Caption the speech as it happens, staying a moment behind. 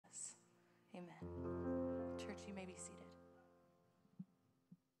Amen. Church, you may be seated.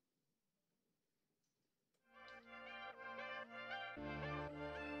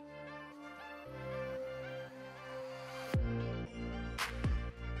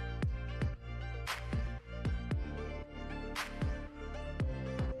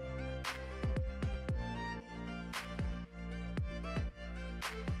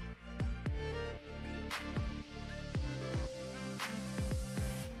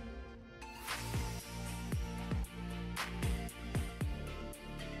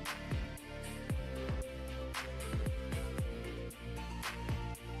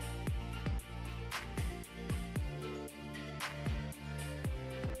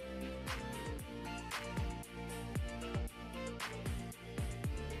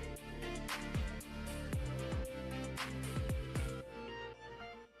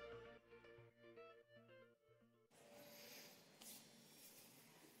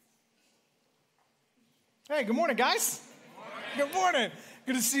 Hey, good morning, guys. Good morning.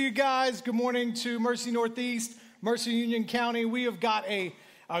 Good to see you guys. Good morning to Mercy Northeast, Mercy Union County. We have got a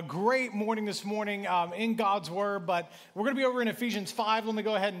great morning this morning in God's Word, but we're going to be over in Ephesians 5. Let me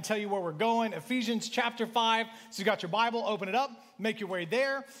go ahead and tell you where we're going. Ephesians chapter 5. So you got your Bible, open it up, make your way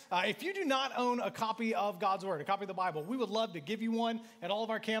there. If you do not own a copy of God's Word, a copy of the Bible, we would love to give you one at all of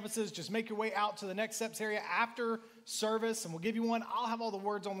our campuses. Just make your way out to the Next Steps area after service, and we'll give you one. I'll have all the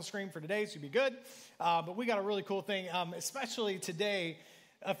words on the screen for today, so you'll be good. But we got a really cool thing, especially today.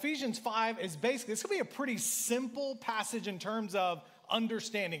 Ephesians 5 is basically, it's going to be a pretty simple passage in terms of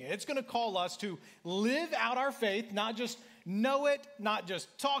understanding it. It's going to call us to live out our faith, not just know it, not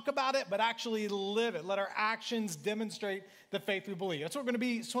just talk about it, but actually live it. Let our actions demonstrate the faith we believe. That's what we're going to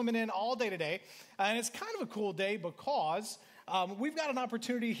be swimming in all day today. And it's kind of a cool day because we've got an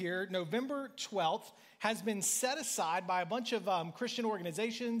opportunity here. November 12th has been set aside by a bunch of Christian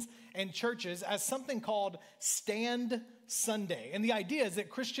organizations and churches as something called Stand Sunday. And the idea is that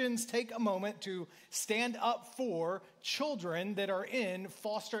Christians take a moment to stand up for children that are in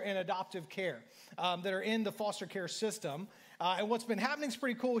foster and adoptive care, that are in the foster care system. And what's been happening is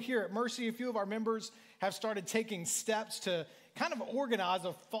pretty cool here at Mercy. A few of our members have started taking steps to kind of organize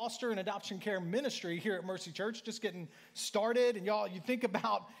a foster and adoption care ministry here at Mercy Church, just getting started. And y'all, you think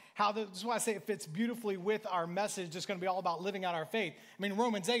about how that's why I say it fits beautifully with our message. It's going to be all about living out our faith. I mean,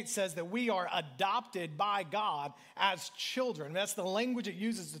 Romans 8 says that we are adopted by God as children. That's the language it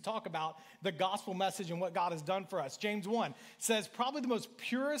uses to talk about the gospel message and what God has done for us. James 1 says probably the most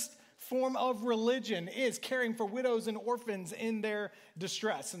purest form of religion is caring for widows and orphans in their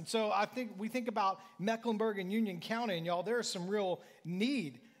distress. And so I think we think about Mecklenburg and Union County, and y'all, there's some real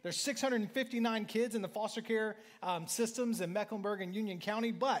need. There's 659 kids in the foster care systems in Mecklenburg and Union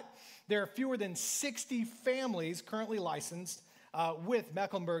County, but there are fewer than 60 families currently licensed with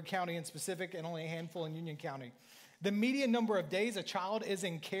Mecklenburg County in specific, and only a handful in Union County. The median number of days a child is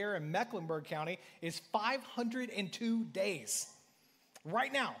in care in Mecklenburg County is 502 days.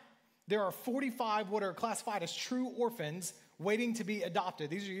 Right now, there are 45 what are classified as true orphans waiting to be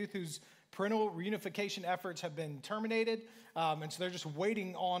adopted. These are youth whose parental reunification efforts have been terminated, and so they're just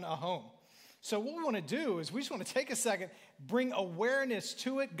waiting on a home. So what we want to do is we just want to take a second, bring awareness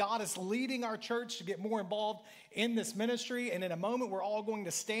to it. God is leading our church to get more involved in this ministry, and in a moment we're all going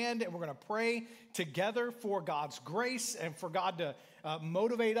to stand and we're going to pray together for God's grace and for God to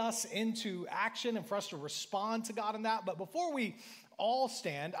motivate us into action and for us to respond to God in that. But before we all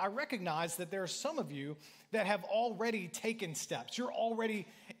stand, I recognize that there are some of you that have already taken steps. You're already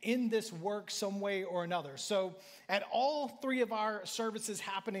in this work some way or another. So at all three of our services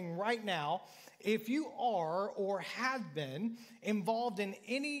happening right now, if you are or have been involved in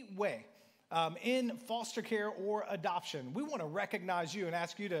any way in foster care or adoption, we want to recognize you and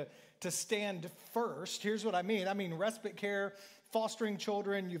ask you to stand first. Here's what I mean. I mean respite care, fostering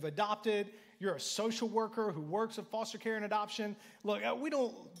children you've adopted. You're a social worker who works with foster care and adoption. Look, we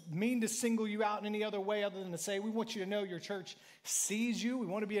don't mean to single you out in any other way other than to say we want you to know your church sees you. We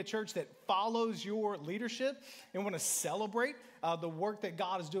want to be a church that follows your leadership and want to celebrate the work that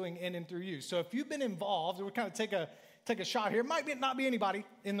God is doing in and through you. So if you've been involved, we'll kind of take a shot here. It might not be anybody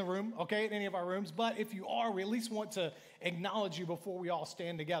in the room, okay, in any of our rooms, but if you are, we at least want to acknowledge you before we all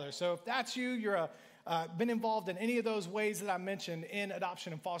stand together. So if that's you, you're been involved in any of those ways that I mentioned in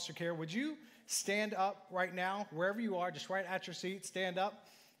adoption and foster care, would you stand up right now, wherever you are, just right at your seat, stand up.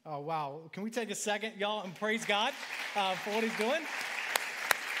 Oh, wow. Can we take a second, y'all, and praise God for what he's doing?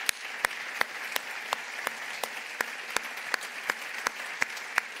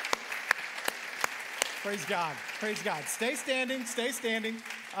 Praise God. Praise God. Stay standing. Stay standing.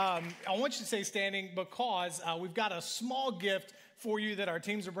 I want you to stay standing because we've got a small gift for you that our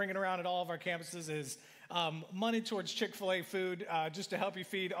teams are bringing around at all of our campuses is money towards Chick-fil-A food, just to help you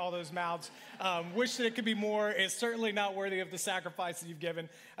feed all those mouths. Wish that it could be more. It's certainly not worthy of the sacrifice that you've given.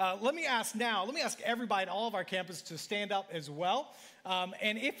 Let me ask everybody at all of our campuses to stand up as well.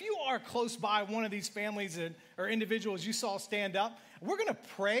 And if you are close by one of these families or individuals you saw stand up, we're going to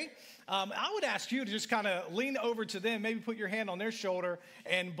pray. I would ask you to just kind of lean over to them, maybe put your hand on their shoulder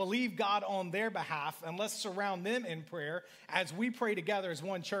and believe God on their behalf, and let's surround them in prayer as we pray together as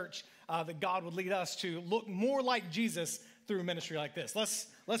one church that God would lead us to look more like Jesus through a ministry like this.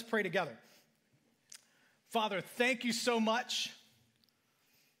 Let's pray together. Father, thank you so much.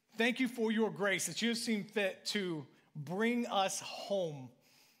 Thank you for your grace that you have seen fit to bring us home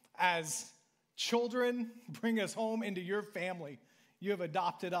as children, bring us home into your family. You have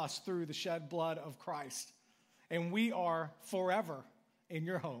adopted us through the shed blood of Christ, and we are forever in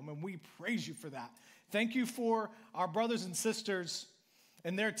your home, and we praise you for that. Thank you for our brothers and sisters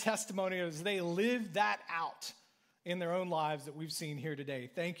and their testimony as they live that out in their own lives that we've seen here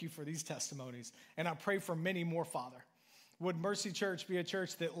today. Thank you for these testimonies, and I pray for many more, Father. Would Mercy Church be a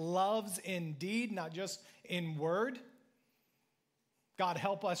church that loves in deed, not just in word? God,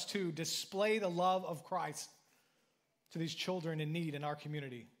 help us to display the love of Christ to these children in need in our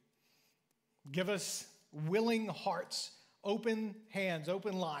community. Give us willing hearts, open hands,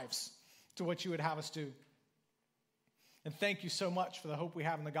 open lives to what you would have us do. And thank you so much for the hope we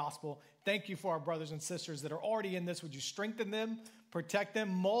have in the gospel. Thank you for our brothers and sisters that are already in this. Would you strengthen them, protect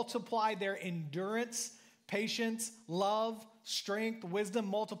them, multiply their endurance, patience, love, strength, wisdom.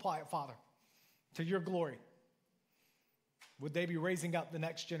 Multiply it, Father, to your glory. Would they be raising up the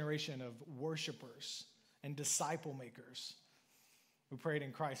next generation of worshipers and disciple makers? We pray it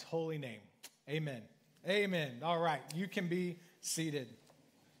in Christ's holy name. Amen. Amen. All right, you can be seated.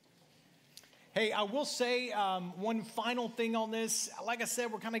 Hey, I will say one final thing on this. Like I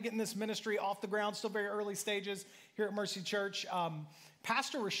said, we're kind of getting this ministry off the ground, still very early stages here at Mercy Church.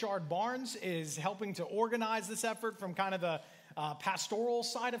 Pastor Richard Barnes is helping to organize this effort from kind of the pastoral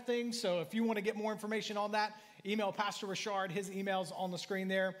side of things. So if you want to get more information on that, email Pastor Richard. His email's on the screen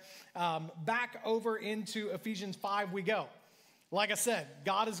there. Back over into Ephesians 5 we go. Like I said,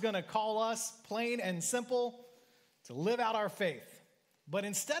 God is going to call us, plain and simple, to live out our faith. But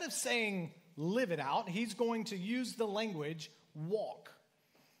instead of saying live it out, he's going to use the language walk.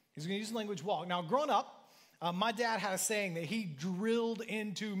 He's going to use the language walk. Now, growing up, my dad had a saying that he drilled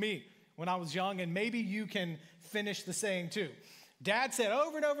into me when I was young, and maybe you can finish the saying too. Dad said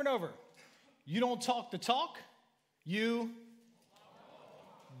over and over and over, you don't talk the talk, you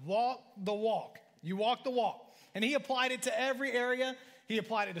walk the walk. You walk the walk. And he applied it to every area. He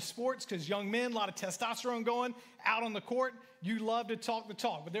applied it to sports because young men, a lot of testosterone going out on the court. You love to talk the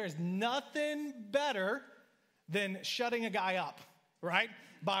talk, but there is nothing better than shutting a guy up, right?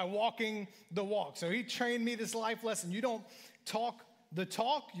 By walking the walk. So he trained me this life lesson. You don't talk the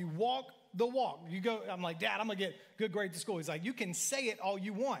talk, you walk the walk. You go, I'm like, Dad, I'm going to get good grades at school. He's like, you can say it all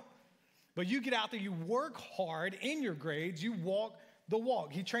you want, but you get out there, you work hard in your grades, you walk the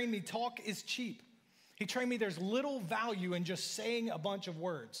walk. He trained me talk is cheap. He trained me there's little value in just saying a bunch of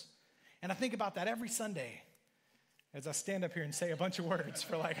words. And I think about that every Sunday as I stand up here and say a bunch of words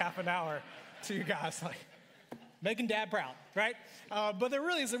for like half an hour to you guys, like making Dad proud, right? But there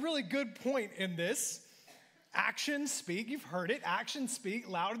really is a really good point in this. Actions speak, you've heard it, actions speak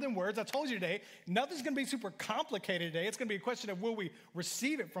louder than words. I told you today, nothing's going to be super complicated today. It's going to be a question of will we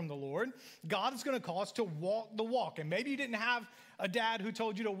receive it from the Lord. God is going to call us to walk the walk. And maybe you didn't have a dad who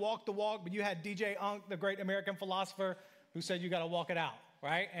told you to walk the walk, but you had DJ Unk, the great American philosopher, who said you got to walk it out,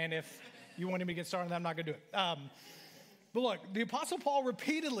 right? And if you wanted me to get started on that, I'm not going to do it. But look, the Apostle Paul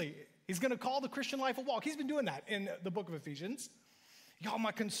repeatedly, he's going to call the Christian life a walk. He's been doing that in the book of Ephesians. Y'all,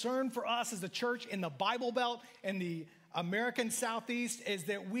 my concern for us as a church in the Bible Belt and the American Southeast is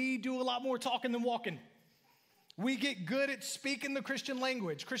that we do a lot more talking than walking. We get good at speaking the Christian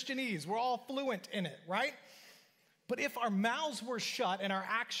language, Christianese. We're all fluent in it, right? But if our mouths were shut and our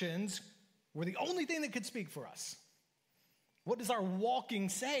actions were the only thing that could speak for us, what does our walking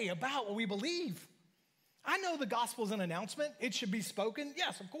say about what we believe? I know the gospel is an announcement. It should be spoken.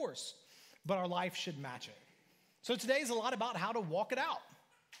 Yes, of course. But our life should match it. So today is a lot about how to walk it out.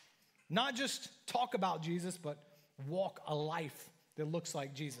 Not just talk about Jesus, but walk a life that looks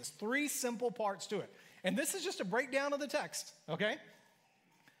like Jesus. 3 simple parts to it. And this is just a breakdown of the text, okay?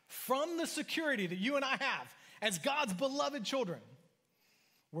 From the security that you and I have as God's beloved children,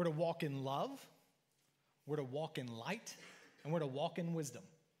 we're to walk in love, we're to walk in light, and we're to walk in wisdom.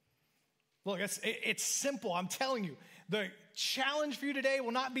 Look, it's simple, I'm telling you. The challenge for you today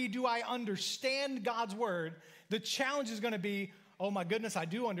will not be, do I understand God's word? The challenge is going to be, oh my goodness, I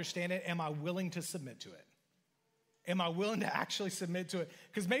do understand it. Am I willing to submit to it? Am I willing to actually submit to it?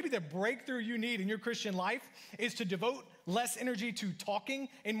 Because maybe the breakthrough you need in your Christian life is to devote less energy to talking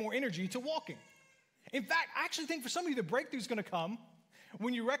and more energy to walking. In fact, I actually think for some of you, the breakthrough is going to come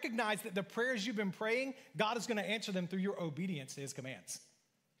when you recognize that the prayers you've been praying, God is going to answer them through your obedience to his commands.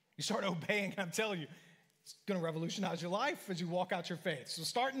 You start obeying, I'm telling you, it's going to revolutionize your life as you walk out your faith. So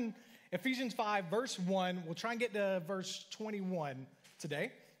starting Ephesians 5, verse 1, we'll try and get to verse 21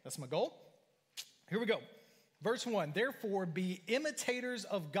 today. That's my goal. Here we go. Verse 1, therefore be imitators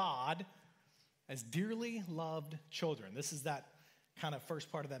of God as dearly loved children. This is that kind of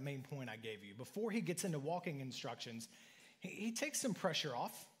first part of that main point I gave you. Before he gets into walking instructions, he takes some pressure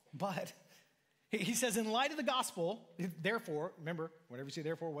off, but he says, in light of the gospel, therefore, remember, whenever you see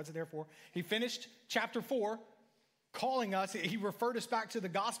therefore, what's it there for? He finished chapter 4, calling us. He referred us back to the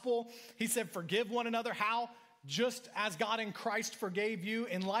gospel. He said, forgive one another. How? Just as God in Christ forgave you,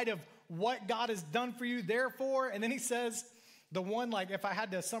 in light of what God has done for you, therefore. And then he says, the one, like if I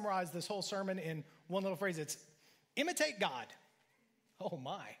had to summarize this whole sermon in one little phrase, it's imitate God. Oh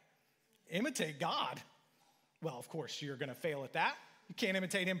my, imitate God. Well, of course, you're going to fail at that. You can't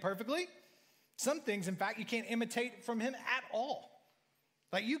imitate him perfectly. Some things, in fact, you can't imitate from him at all.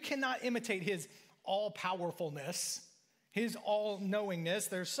 Like you cannot imitate his all-powerfulness, his all-knowingness.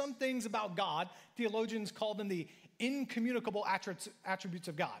 There's some things about God, theologians call them the incommunicable attributes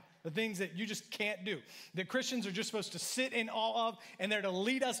of God, the things that you just can't do, that Christians are just supposed to sit in awe of, and they're to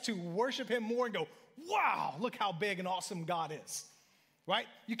lead us to worship him more and go, wow, look how big and awesome God is, right?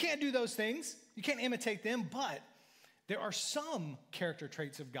 You can't do those things. You can't imitate them, but there are some character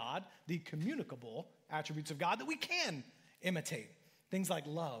traits of God, the communicable attributes of God that we can imitate. Things like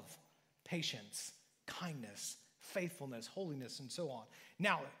love, patience, kindness, faithfulness, holiness, and so on.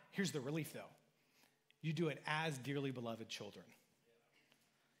 Now, here's the relief, though. You do it as dearly beloved children.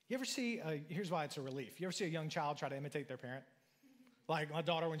 You ever see, here's why it's a relief. You ever see a young child try to imitate their parent? Like my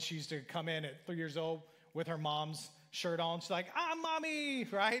daughter, when she used to come in at 3 years old with her mom's shirt on, she's like, mommy,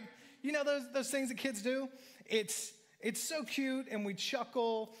 right? You know those things that kids do? It's so cute and we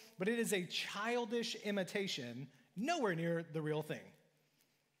chuckle, but it is a childish imitation, nowhere near the real thing.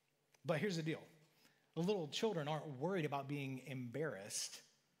 But here's the deal. The little children aren't worried about being embarrassed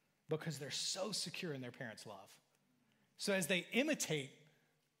because they're so secure in their parents' love. So as they imitate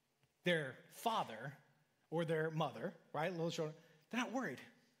their father or their mother, right, little children, they're not worried,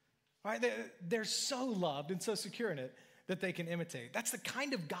 right? They're so loved and so secure in it that they can imitate. That's the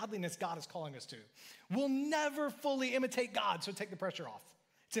kind of godliness God is calling us to. We'll never fully imitate God, so take the pressure off.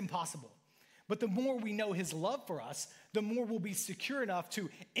 It's impossible. But the more we know his love for us, the more we'll be secure enough to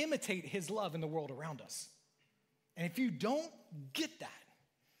imitate his love in the world around us. And if you don't get that,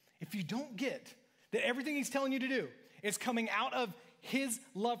 if you don't get that everything he's telling you to do is coming out of his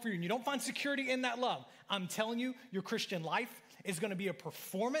love for you, and you don't find security in that love, I'm telling you, your Christian life is going to be a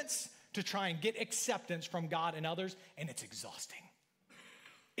performance to try and get acceptance from God and others, and it's exhausting.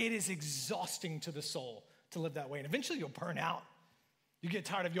 It is exhausting to the soul to live that way, and eventually you'll burn out. You get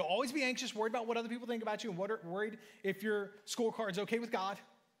tired of, you'll always be anxious, worried about what other people think about you, and worried if your scorecard's okay with God.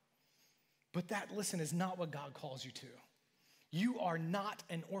 But that, listen, is not what God calls you to. You are not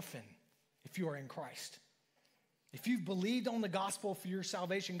an orphan if you are in Christ. If you've believed on the gospel for your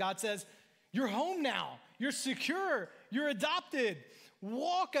salvation, God says, you're home now. You're secure. You're adopted.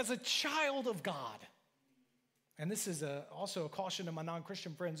 Walk as a child of God. And this is also a caution to my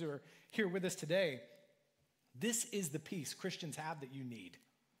non-Christian friends who are here with us today. This is the peace Christians have that you need.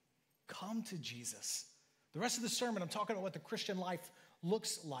 Come to Jesus. The rest of the sermon, I'm talking about what the Christian life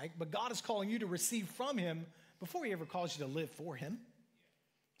looks like, but God is calling you to receive from him before he ever calls you to live for him.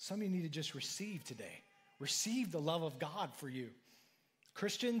 Some of you need to just receive today. Receive the love of God for you.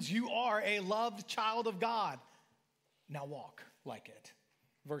 Christians, you are a loved child of God. Now walk like it.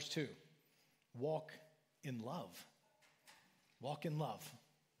 Verse 2, walk in love. Walk in love.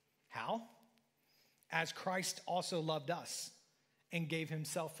 How? As Christ also loved us and gave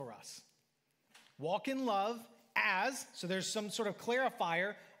himself for us. Walk in love as, so there's some sort of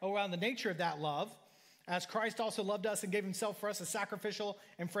clarifier around the nature of that love, as Christ also loved us and gave himself for us, a sacrificial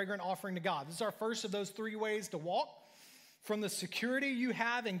and fragrant offering to God. This is our first of those three ways to walk. From the security you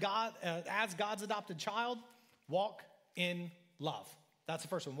have in God, as God's adopted child, walk in love. That's the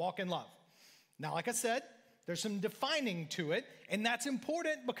first one, walk in love. Now, like I said, there's some defining to it, and that's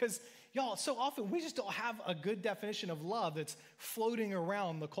important because, y'all, so often we just don't have a good definition of love that's floating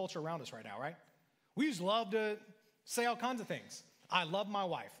around the culture around us right now, right? We use love to say all kinds of things. I love my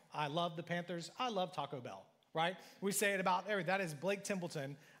wife. I love the Panthers. I love Taco Bell. right? We say it about everything. That is Blake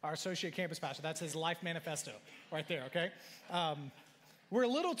Templeton, our associate campus pastor. That's his life manifesto right there, okay? We're a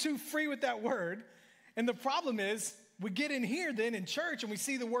little too free with that word. And the problem is we get in here then in church and we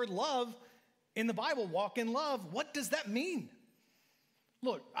see the word love in the Bible, walk in love. What does that mean?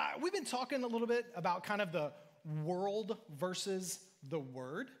 Look, we've been talking a little bit about kind of the world versus the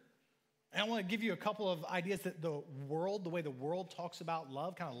word. And I want to give you a couple of ideas that the world, the way the world talks about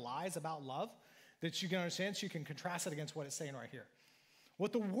love, kind of lies about love, that you can understand so you can contrast it against what it's saying right here.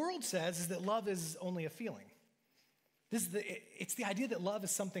 What the world says is that love is only a feeling. It's the idea that love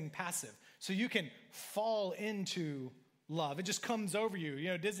is something passive. So you can fall into love. It just comes over you. You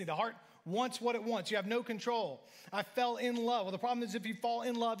know, Disney, the heart wants what it wants. You have no control. I fell in love. Well, the problem is if you fall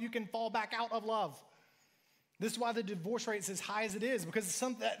in love, you can fall back out of love. This is why the divorce rate is as high as it is, because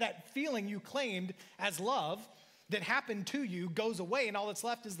that feeling you claimed as love that happened to you goes away, and all that's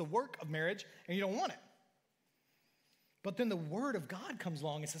left is the work of marriage, and you don't want it. But then the word of God comes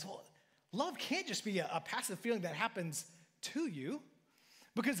along and says, well, love can't just be a passive feeling that happens to you,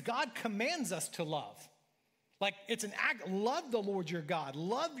 because God commands us to love. Like, it's an act. Love the Lord your God.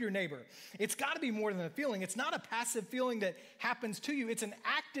 Love your neighbor. It's got to be more than a feeling. It's not a passive feeling that happens to you. It's an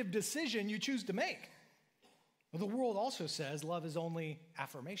active decision you choose to make. Well, the world also says love is only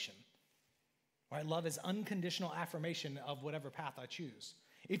affirmation. Right? Love is unconditional affirmation of whatever path I choose.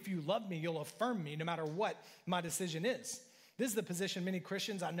 If you love me, you'll affirm me no matter what my decision is. This is the position many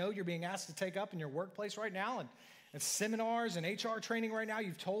Christians I know you're being asked to take up in your workplace right now, and seminars and HR training right now,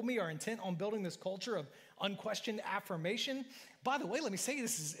 you've told me, are intent on building this culture of unquestioned affirmation. By the way, let me say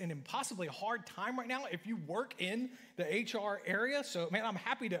this is an impossibly hard time right now if you work in the HR area. So, man,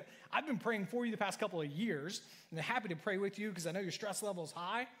 I've been praying for you the past couple of years, and I'm happy to pray with you because I know your stress level is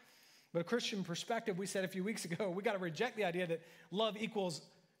high. But a Christian perspective, we said a few weeks ago, we got to reject the idea that love equals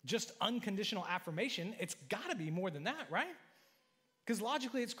just unconditional affirmation. It's got to be more than that, right? Because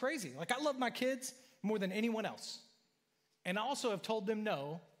logically, it's crazy. Like, I love my kids more than anyone else. And I also have told them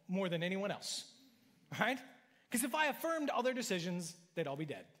no more than anyone else, right? Because if I affirmed all their decisions, they'd all be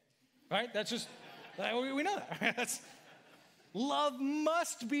dead, right? That's just, we know that. Love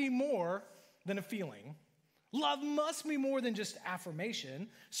must be more than a feeling. Love must be more than just affirmation.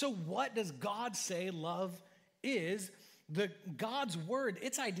 So what does God say love is? God's word,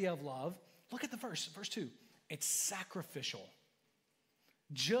 its idea of love, look at the verse 2. It's sacrificial.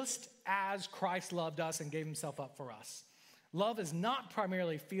 Just as Christ loved us and gave himself up for us. Love is not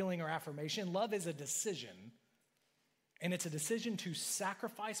primarily feeling or affirmation. Love is a decision. And it's a decision to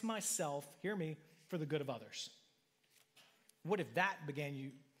sacrifice myself, hear me, for the good of others. What if that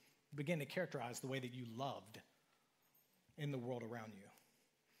began to characterize the way that you loved in the world around you?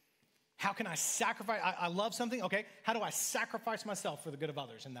 How can I sacrifice? I love something. Okay, how do I sacrifice myself for the good of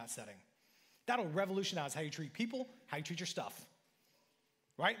others in that setting? That'll revolutionize how you treat people, how you treat your stuff.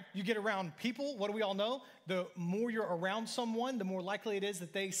 Right? You get around people, what do we all know? The more you're around someone, the more likely it is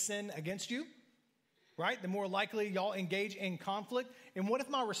that they sin against you. Right? The more likely y'all engage in conflict. And what if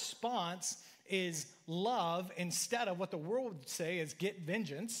my response is love instead of what the world would say is get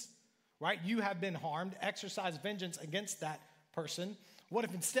vengeance? Right? You have been harmed, exercise vengeance against that person. What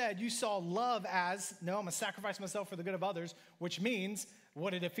if instead you saw love as, no, I'm going to sacrifice myself for the good of others, which means,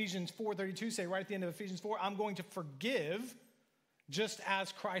 what did Ephesians 4:32 say right at the end of Ephesians 4? I'm going to forgive just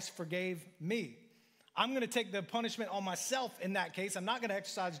as Christ forgave me. I'm going to take the punishment on myself in that case. I'm not going to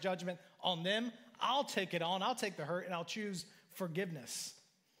exercise judgment on them. I'll take it on. I'll take the hurt, and I'll choose forgiveness.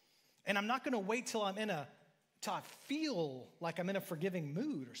 And I'm not going to wait till I feel like I'm in a forgiving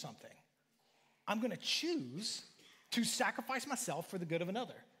mood or something. I'm going to choose to sacrifice myself for the good of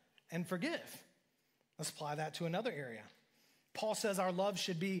another and forgive. Let's apply that to another area. Paul says our love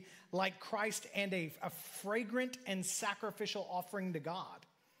should be like Christ and a fragrant and sacrificial offering to God.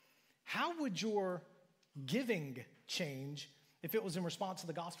 How would your giving change if it was in response to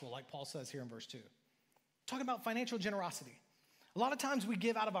the gospel, like Paul says here in verse 2? Talking about financial generosity. A lot of times we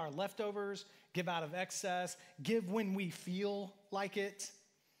give out of our leftovers, give out of excess, give when we feel like it.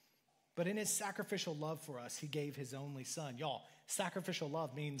 But in his sacrificial love for us, he gave his only son. Y'all, sacrificial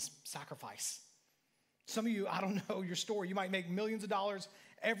love means sacrifice. Some of you, I don't know your story. You might make millions of dollars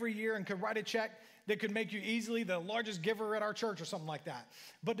every year and could write a check that could make you easily the largest giver at our church or something like that.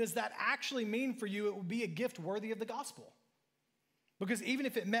 But does that actually mean for you it would be a gift worthy of the gospel? Because even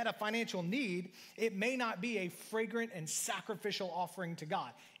if it met a financial need, it may not be a fragrant and sacrificial offering to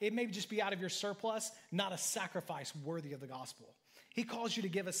God. It may just be out of your surplus, not a sacrifice worthy of the gospel. He calls you to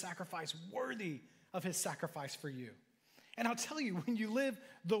give a sacrifice worthy of his sacrifice for you. And I'll tell you, when you live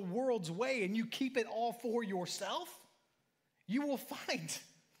the world's way and you keep it all for yourself, you will find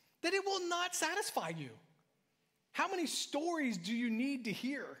that it will not satisfy you. How many stories do you need to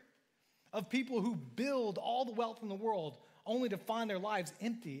hear of people who build all the wealth in the world only to find their lives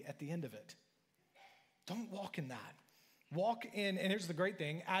empty at the end of it? Don't walk in that. Walk in, and here's the great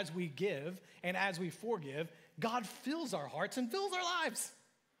thing, as we give and as we forgive, God fills our hearts and fills our lives.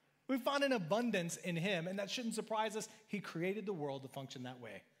 We find an abundance in him, and that shouldn't surprise us. He created the world to function that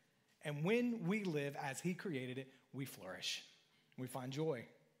way. And when we live as he created it, we flourish. We find joy.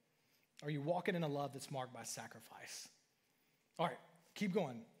 Are you walking in a love that's marked by sacrifice? All right, keep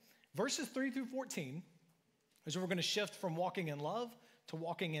going. Verses 3 through 14 is where we're going to shift from walking in love to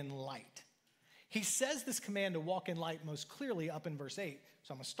walking in light. He says this command to walk in light most clearly up in verse 8.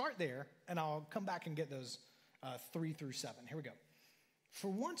 So I'm going to start there, and I'll come back and get those 3 through 7. Here we go.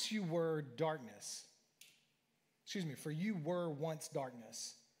 For you were once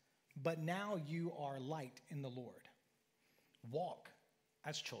darkness, but now you are light in the Lord. Walk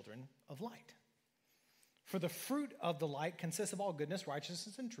as children of light. For the fruit of the light consists of all goodness,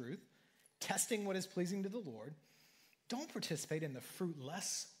 righteousness, and truth, testing what is pleasing to the Lord. Don't participate in the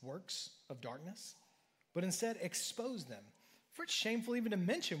fruitless works of darkness, but instead expose them. For it's shameful even to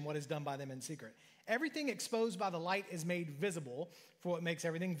mention what is done by them in secret. Everything exposed by the light is made visible, for what makes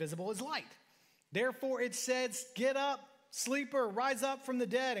everything visible is light. Therefore it says, get up, sleeper, rise up from the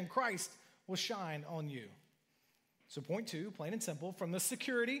dead, and Christ will shine on you. So point 2, plain and simple, from the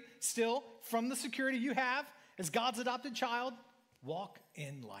security you have as God's adopted child, walk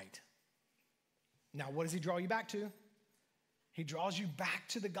in light. Now, what does he draw you back to? He draws you back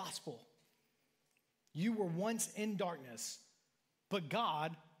to the gospel. You were once in darkness, but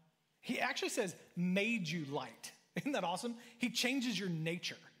God, he actually says, made you light. Isn't that awesome? He changes your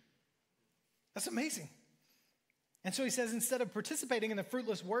nature. That's amazing. And so he says, instead of participating in the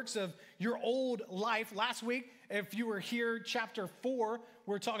fruitless works of your old life, last week, if you were here, chapter 4,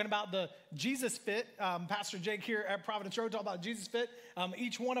 we're talking about the Jesus fit. Pastor Jake here at Providence Road talked about Jesus fit.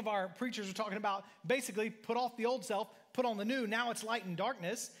 Each one of our preachers are talking about basically put off the old self, put on the new. Now it's light and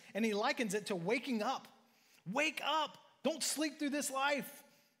darkness. And he likens it to waking up. Wake up. Don't sleep through this life.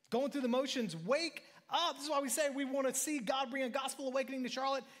 Going through the motions. Wake up. This is why we say we want to see God bring a gospel awakening to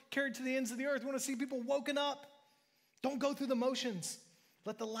Charlotte, carried to the ends of the earth. We want to see people woken up. Don't go through the motions.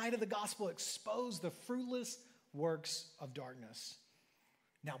 Let the light of the gospel expose the fruitless works of darkness.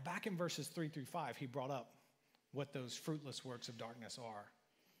 Now, back in verses 3 through 5, he brought up what those fruitless works of darkness are.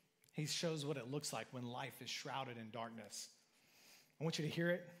 He shows what it looks like when life is shrouded in darkness. I want you to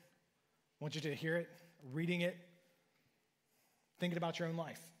hear it. I want you to hear it, reading it, thinking about your own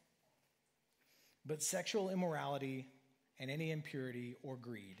life. But sexual immorality and any impurity or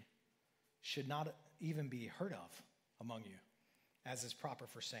greed should not even be heard of among you, as is proper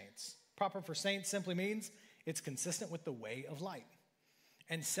for saints. Proper for saints simply means it's consistent with the way of light.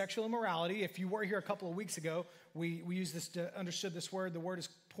 And sexual immorality, if you were here a couple of weeks ago, we used this to understood this word. The word is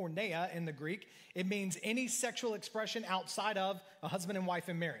porneia in the Greek. It means any sexual expression outside of a husband and wife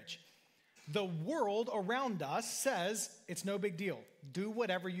in marriage. The world around us says it's no big deal. Do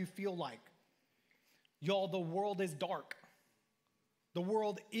whatever you feel like. Y'all, the world is dark. The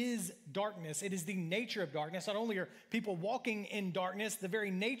world is darkness. It is the nature of darkness. Not only are people walking in darkness, the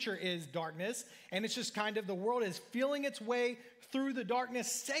very nature is darkness. And it's just kind of the world is feeling its way through the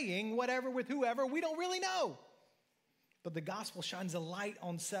darkness, saying whatever with whoever. We don't really know. But the gospel shines a light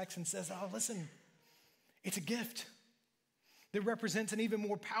on sex and says, oh, listen, it's a gift that represents an even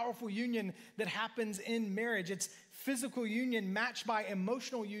more powerful union that happens in marriage. It's physical union matched by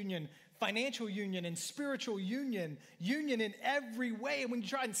emotional union, financial union, and spiritual union, union in every way. And when you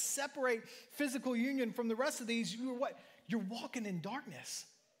try and separate physical union from the rest of these, you're walking in darkness.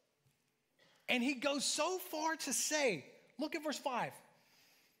 And he goes so far to say, look at verse 5.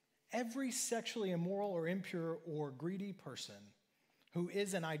 Every sexually immoral or impure or greedy person who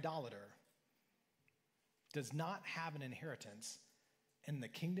is an idolater does not have an inheritance in the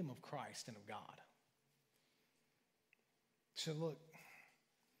kingdom of Christ and of God. So look,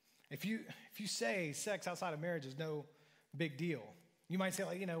 if you say sex outside of marriage is no big deal, you might say,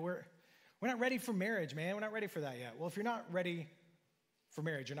 like, we're not ready for marriage, man. We're not ready for that yet. Well, if you're not ready for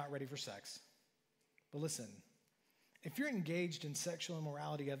marriage, you're not ready for sex. But listen, if you're engaged in sexual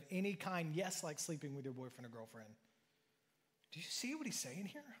immorality of any kind, yes, like sleeping with your boyfriend or girlfriend, do you see what he's saying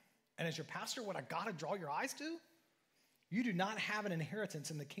here? And as your pastor, what I got to draw your eyes to? You do not have an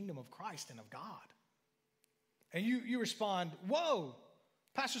inheritance in the kingdom of Christ and of God. And you respond, whoa,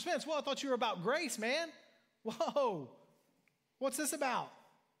 Pastor Spence, I thought you were about grace, man. Whoa, what's this about?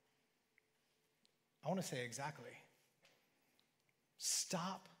 I want to say exactly.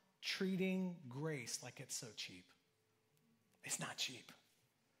 Stop treating grace like it's so cheap. It's not cheap.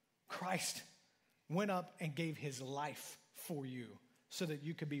 Christ went up and gave his life for you so that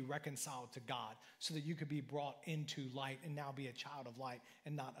you could be reconciled to God, so that you could be brought into light and now be a child of light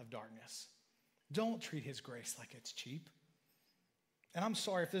and not of darkness. Don't treat his grace like it's cheap. And I'm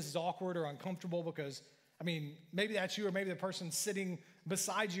sorry if this is awkward or uncomfortable because, maybe that's you or maybe the person sitting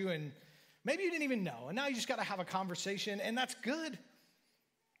beside you and maybe you didn't even know. And now you just got to have a conversation, and that's good.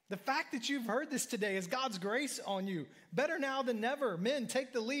 The fact that you've heard this today is God's grace on you. Better now than never. Men,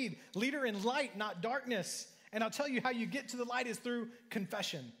 take the lead. Leader in light, not darkness. And I'll tell you how you get to the light is through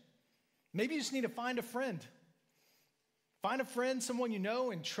confession. Maybe you just need to find a friend. Find a friend, someone you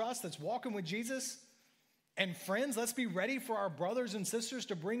know and trust that's walking with Jesus. And friends, let's be ready for our brothers and sisters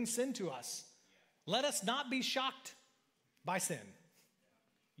to bring sin to us. Let us not be shocked by sin.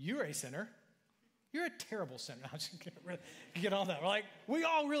 You're a sinner. You're a terrible sinner. I'm just going to get on that. We're like, we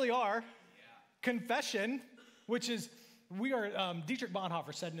all really are. Yeah. Confession, which is, Dietrich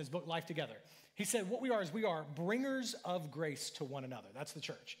Bonhoeffer said in his book, Life Together. He said, what we are is we are bringers of grace to one another. That's the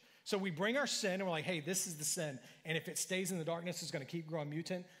church. So we bring our sin and we're like, hey, this is the sin. And if it stays in the darkness, it's going to keep growing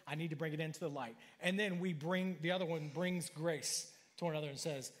mutant. I need to bring it into the light. And then the other one brings grace to one another and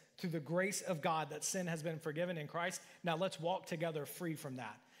says, through the grace of God, that sin has been forgiven in Christ. Now let's walk together free from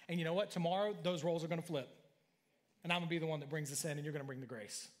that. And you know what? Tomorrow, those roles are going to flip. And I'm going to be the one that brings the sin, and you're going to bring the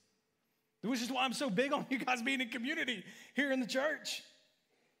grace. Which is why I'm so big on you guys being in community here in the church.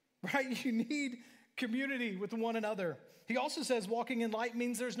 Right? You need community with one another. He also says walking in light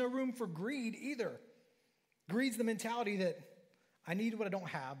means there's no room for greed either. Greed's the mentality that I need what I don't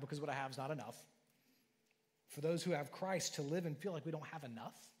have because what I have is not enough. For those who have Christ to live and feel like we don't have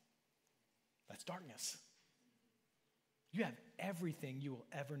enough, that's darkness. You have everything you will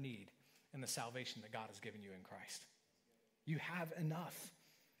ever need in the salvation that God has given you in Christ. You have enough.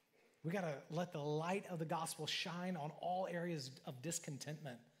 We got to let the light of the gospel shine on all areas of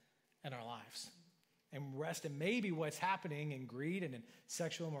discontentment in our lives and rest. And maybe what's happening in greed and in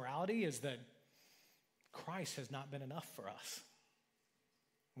sexual immorality is that Christ has not been enough for us.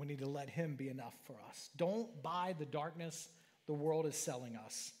 We need to let him be enough for us. Don't buy the darkness the world is selling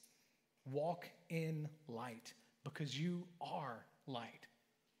us. Walk in light. Because you are light.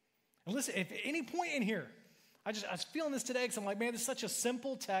 And listen, if at any point in here, I was feeling this today because I'm like, man, this is such a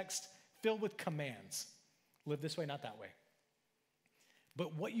simple text filled with commands. Live this way, not that way.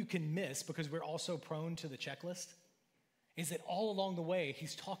 But what you can miss, because we're also prone to the checklist, is that all along the way,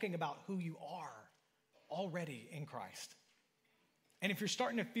 he's talking about who you are already in Christ. And if you're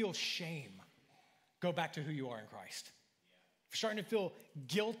starting to feel shame, go back to who you are in Christ. If you're starting to feel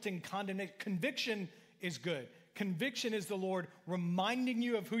guilt and condemnation, conviction is good. Conviction is the Lord reminding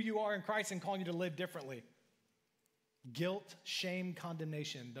you of who you are in Christ and calling you to live differently. Guilt, shame,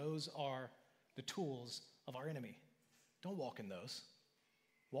 condemnation, those are the tools of our enemy. Don't walk in those.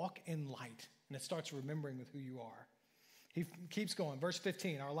 Walk in light. And it starts remembering with who you are. He keeps going. Verse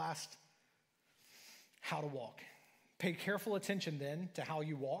 15, our last how to walk. Pay careful attention then to how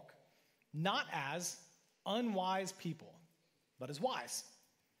you walk, not as unwise people, but as wise.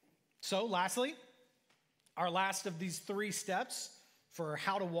 So lastly, our last of these 3 steps for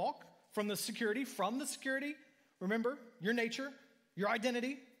how to walk from the security, remember your nature, your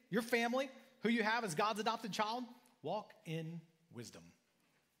identity, your family, who you have as God's adopted child, walk in wisdom.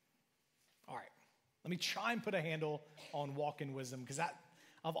 All right, let me try and put a handle on walk in wisdom because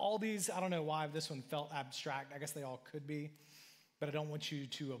of all these, I don't know why this one felt abstract. I guess they all could be, but I don't want you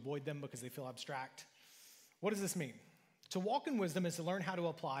to avoid them because they feel abstract. What does this mean? To walk in wisdom is to learn how to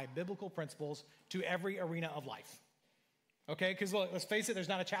apply biblical principles to every arena of life. Okay, because let's face it, there's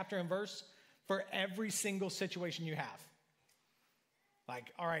not a chapter and verse for every single situation you have.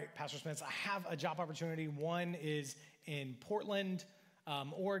 Like, all right, Pastor Spence, I have a job opportunity. One is in Portland,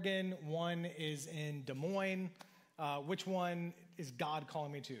 Oregon. One is in Des Moines. Which one is God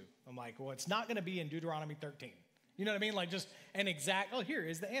calling me to? I'm like, well, it's not going to be in Deuteronomy 13. You know what I mean? Like just an exact, here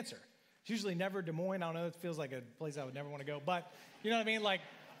is the answer. It's usually never Des Moines. I don't know. It feels like a place I would never want to go. But you know what I mean? Like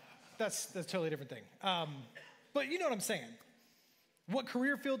that's a totally different thing. But you know what I'm saying. What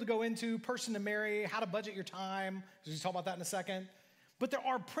career field to go into, person to marry, how to budget your time. We'll talk about that in a second. But there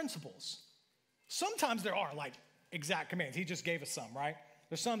are principles. Sometimes there are like exact commands. He just gave us some, right?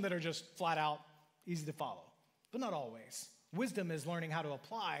 There's some that are just flat out easy to follow, but not always. Wisdom is learning how to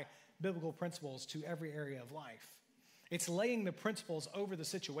apply biblical principles to every area of life. It's laying the principles over the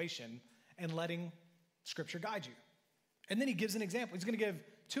situation and letting Scripture guide you. And then he gives an example. He's going to give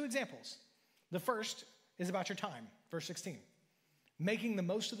 2 examples. The first is about your time, verse 16. Making the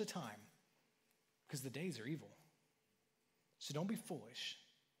most of the time because the days are evil. So don't be foolish,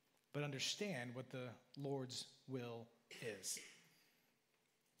 but understand what the Lord's will is.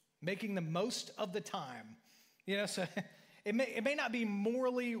 making the most of the time. So it may not be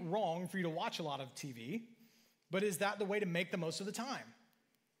morally wrong for you to watch a lot of TV, but is that the way to make the most of the time?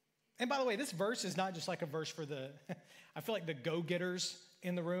 And by the way, this verse is not just like a verse for I feel like the go-getters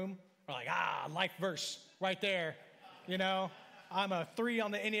in the room are like, life verse right there. I'm a 3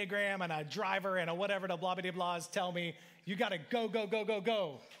 on the Enneagram and a driver and a whatever the blah, blah, blahs tell me. You got to go, go, go, go,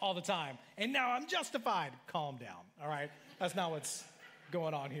 go all the time. And now I'm justified. Calm down, all right? That's not what's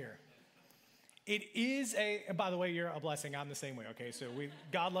going on here. It is by the way, you're a blessing. I'm the same way, okay? So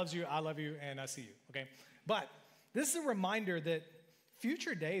God loves you, I love you, and I see you, okay? But this is a reminder that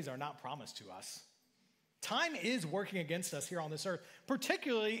future days are not promised to us. Time is working against us here on this earth,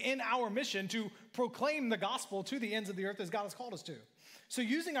 particularly in our mission to proclaim the gospel to the ends of the earth as God has called us to. So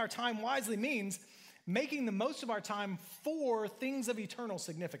using our time wisely means making the most of our time for things of eternal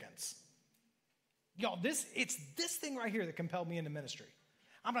significance. Y'all, it's this thing right here that compelled me into ministry.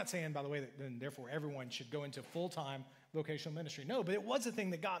 I'm not saying, by the way, that then therefore everyone should go into full-time vocational ministry. No, but it was the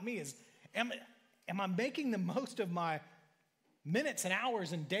thing that got me is, am I making the most of my minutes and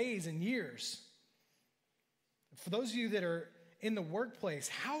hours and days and years? For those of you that are in the workplace,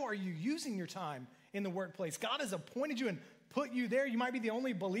 how are you using your time in the workplace? God has appointed you and put you there. You might be the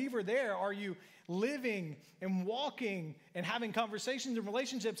only believer there. Are you living and walking and having conversations and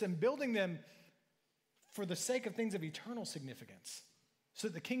relationships and building them for the sake of things of eternal significance, so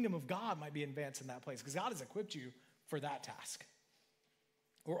that the kingdom of God might be advanced in that place? Because God has equipped you for that task.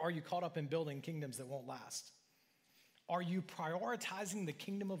 Or are you caught up in building kingdoms that won't last? Are you prioritizing the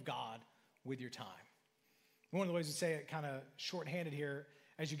kingdom of God with your time? One of the ways we say it kind of shorthanded here,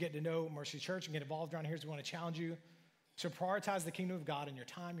 as you get to know Mercy Church and get involved around here, is we want to challenge you to prioritize the kingdom of God in your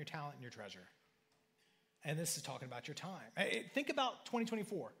time, your talent, and your treasure. And this is talking about your time. Think about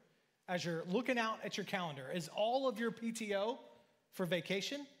 2024. As you're looking out at your calendar, is all of your PTO for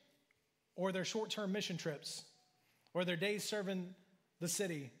vacation, or their short-term mission trips, or their days serving the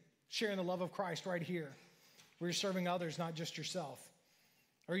city, sharing the love of Christ right here, where you're serving others, not just yourself?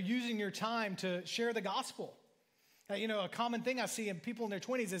 Are you using your time to share the gospel? A common thing I see in people in their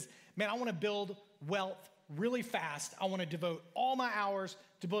 20s is, man, I want to build wealth really fast. I want to devote all my hours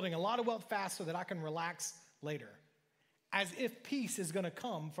to building a lot of wealth fast so that I can relax later. As if peace is going to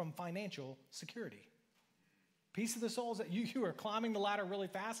come from financial security. Peace of the soul is that you are climbing the ladder really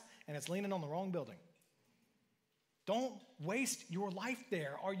fast and it's leaning on the wrong building. Don't waste your life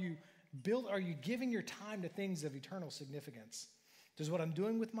there. Are you giving your time to things of eternal significance? Does what I'm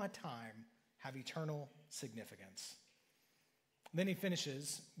doing with my time have eternal significance? Then he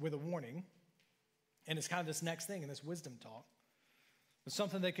finishes with a warning, and it's kind of this next thing in this wisdom talk. It's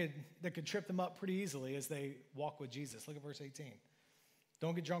something that could trip them up pretty easily as they walk with Jesus. Look at verse 18.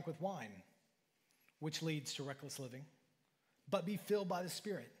 Don't get drunk with wine, which leads to reckless living, but be filled by the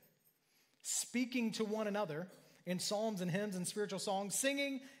Spirit, speaking to one another in psalms and hymns and spiritual songs,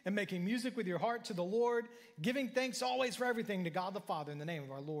 singing and making music with your heart to the Lord, giving thanks always for everything to God the Father in the name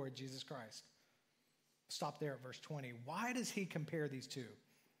of our Lord Jesus Christ. Stop there at verse 20. Why does he compare these two?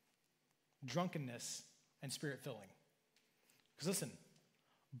 Drunkenness and spirit filling. Because listen,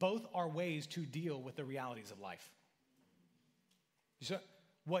 both are ways to deal with the realities of life. So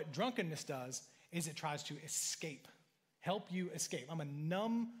what drunkenness does is it tries to help you escape. I'm going to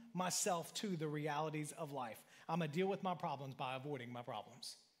numb myself to the realities of life. I'm going to deal with my problems by avoiding my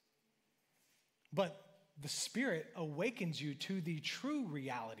problems. But the Spirit awakens you to the true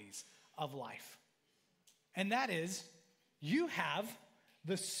realities of life. And that is, you have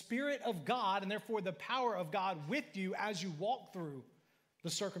the Spirit of God and therefore the power of God with you as you walk through the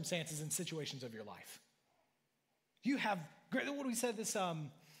circumstances and situations of your life. You have, what we said this, God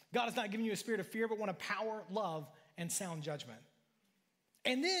has not given you a spirit of fear, but one of power, love, and sound judgment.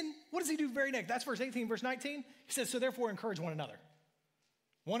 And then, what does he do very next? That's verse 18, verse 19. He says, so therefore encourage one another.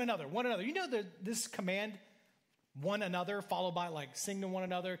 One another, one another. You know this command, one another, followed by like sing to one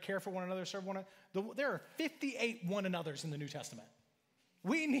another, care for one another, serve one another. There are 58 one another's in the New Testament.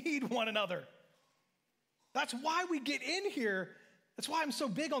 We need one another. That's why we get in here. That's why I'm so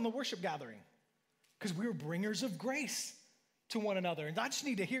big on the worship gathering. Because we're bringers of grace to one another. And I just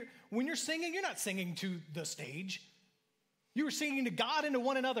need to hear, when you're singing, you're not singing to the stage. You are singing to God and to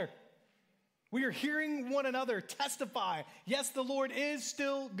one another. We are hearing one another testify, yes, the Lord is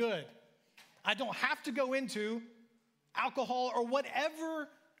still good. I don't have to go into alcohol or whatever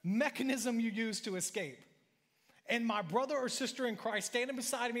mechanism you use to escape. And my brother or sister in Christ standing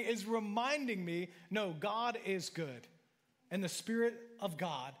beside me is reminding me, no, God is good. And the Spirit of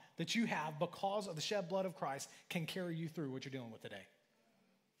God that you have because of the shed blood of Christ can carry you through what you're dealing with today.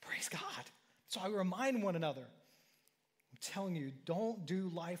 Praise God. So I remind one another. telling you, don't do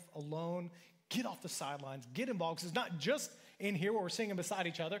life alone. Get off the sidelines. Get involved. 'Cause it's not just in here where we're singing beside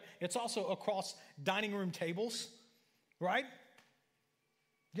each other. It's also across dining room tables, right?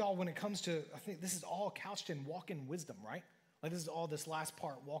 Y'all, when it comes to, I think this is all couched in walk in wisdom, right? Like this is all this last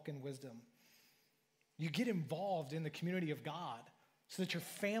part, walk in wisdom. You get involved in the community of God so that your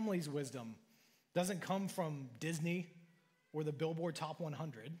family's wisdom doesn't come from Disney or the Billboard Top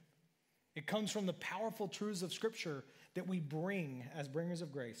 100. It comes from the powerful truths of Scripture that we bring as bringers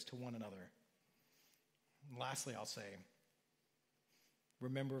of grace to one another. And lastly, I'll say,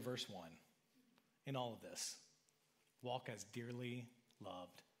 remember verse 1. In all of this, walk as dearly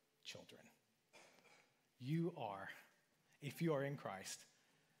loved children. You are, if you are in Christ,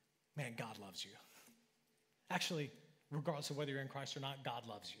 man, God loves you. Actually, regardless of whether you're in Christ or not, God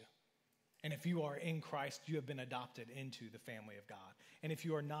loves you. And if you are in Christ, you have been adopted into the family of God. And if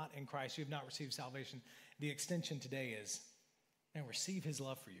you are not in Christ, you have not received salvation, the extension today is, man, receive his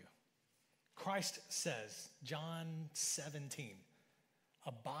love for you. Christ says, John 17,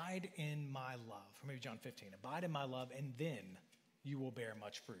 abide in my love. Or maybe John 15, abide in my love, and then you will bear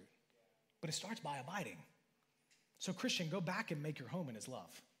much fruit. But it starts by abiding. So Christian, go back and make your home in his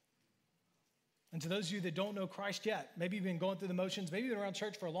love. And to those of you that don't know Christ yet, maybe you've been going through the motions, maybe you've been around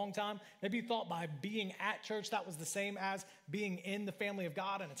church for a long time, maybe you thought by being at church that was the same as being in the family of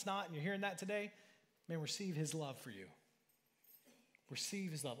God, and it's not, and you're hearing that today, man, receive his love for you.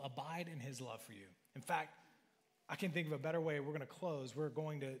 Receive his love. Abide in his love for you. In fact, I can't think of a better way. We're going to close. We're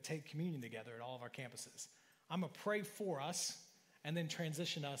going to take communion together at all of our campuses. I'm going to pray for us and then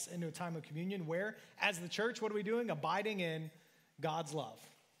transition us into a time of communion where, as the church, what are we doing? Abiding in God's love.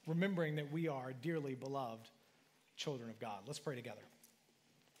 Remembering that we are dearly beloved children of God. Let's pray together.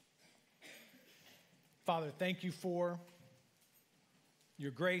 Father, thank you for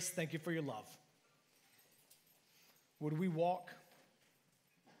your grace. Thank you for your love. Would we walk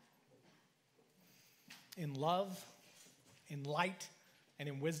in love, in light, and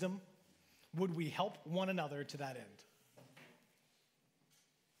in wisdom? Would we help one another to that end?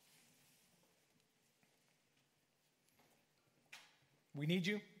 We need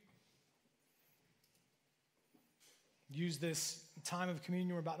you. Use this time of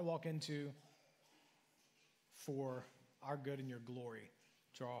communion we're about to walk into for our good and your glory.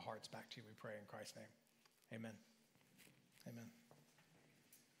 Draw our hearts back to you, we pray in Christ's name. Amen. Amen.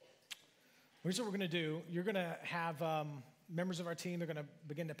 Here's what we're going to do. You're going to have members of our team, they're going to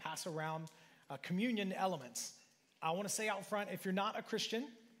begin to pass around communion elements. I want to say out front, if you're not a Christian,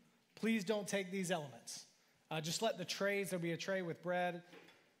 please don't take these elements. Just let the trays, there'll be a tray with bread,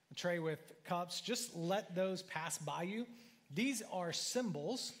 a tray with cups, just let those pass by you. These are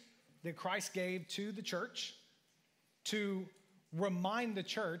symbols that Christ gave to the church to remind the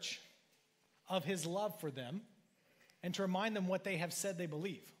church of his love for them and to remind them what they have said they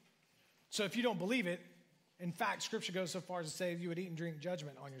believe. So if you don't believe it, in fact, Scripture goes so far as to say you would eat and drink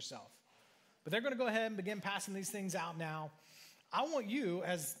judgment on yourself. But they're going to go ahead and begin passing these things out now. I want you,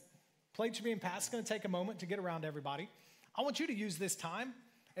 as plates are being passed, it's going to take a moment to get around to everybody. I want you to use this time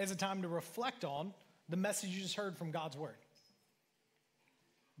as a time to reflect on the message you just heard from God's word.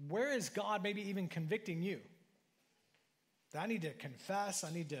 Where is God maybe even convicting you? That I need to confess,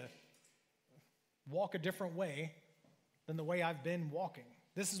 I need to walk a different way than the way I've been walking.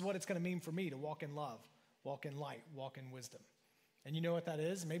 This is what it's going to mean for me to walk in love, walk in light, walk in wisdom. And you know what that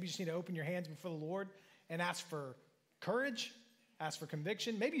is? Maybe you just need to open your hands before the Lord and ask for courage, ask for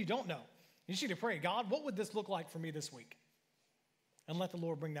conviction. Maybe you don't know. You just need to pray, God, what would this look like for me this week? And let the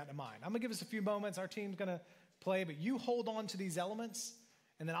Lord bring that to mind. I'm going to give us a few moments. Our team's going to play, but you hold on to these elements,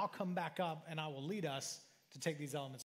 and then I'll come back up and I will lead us to take these elements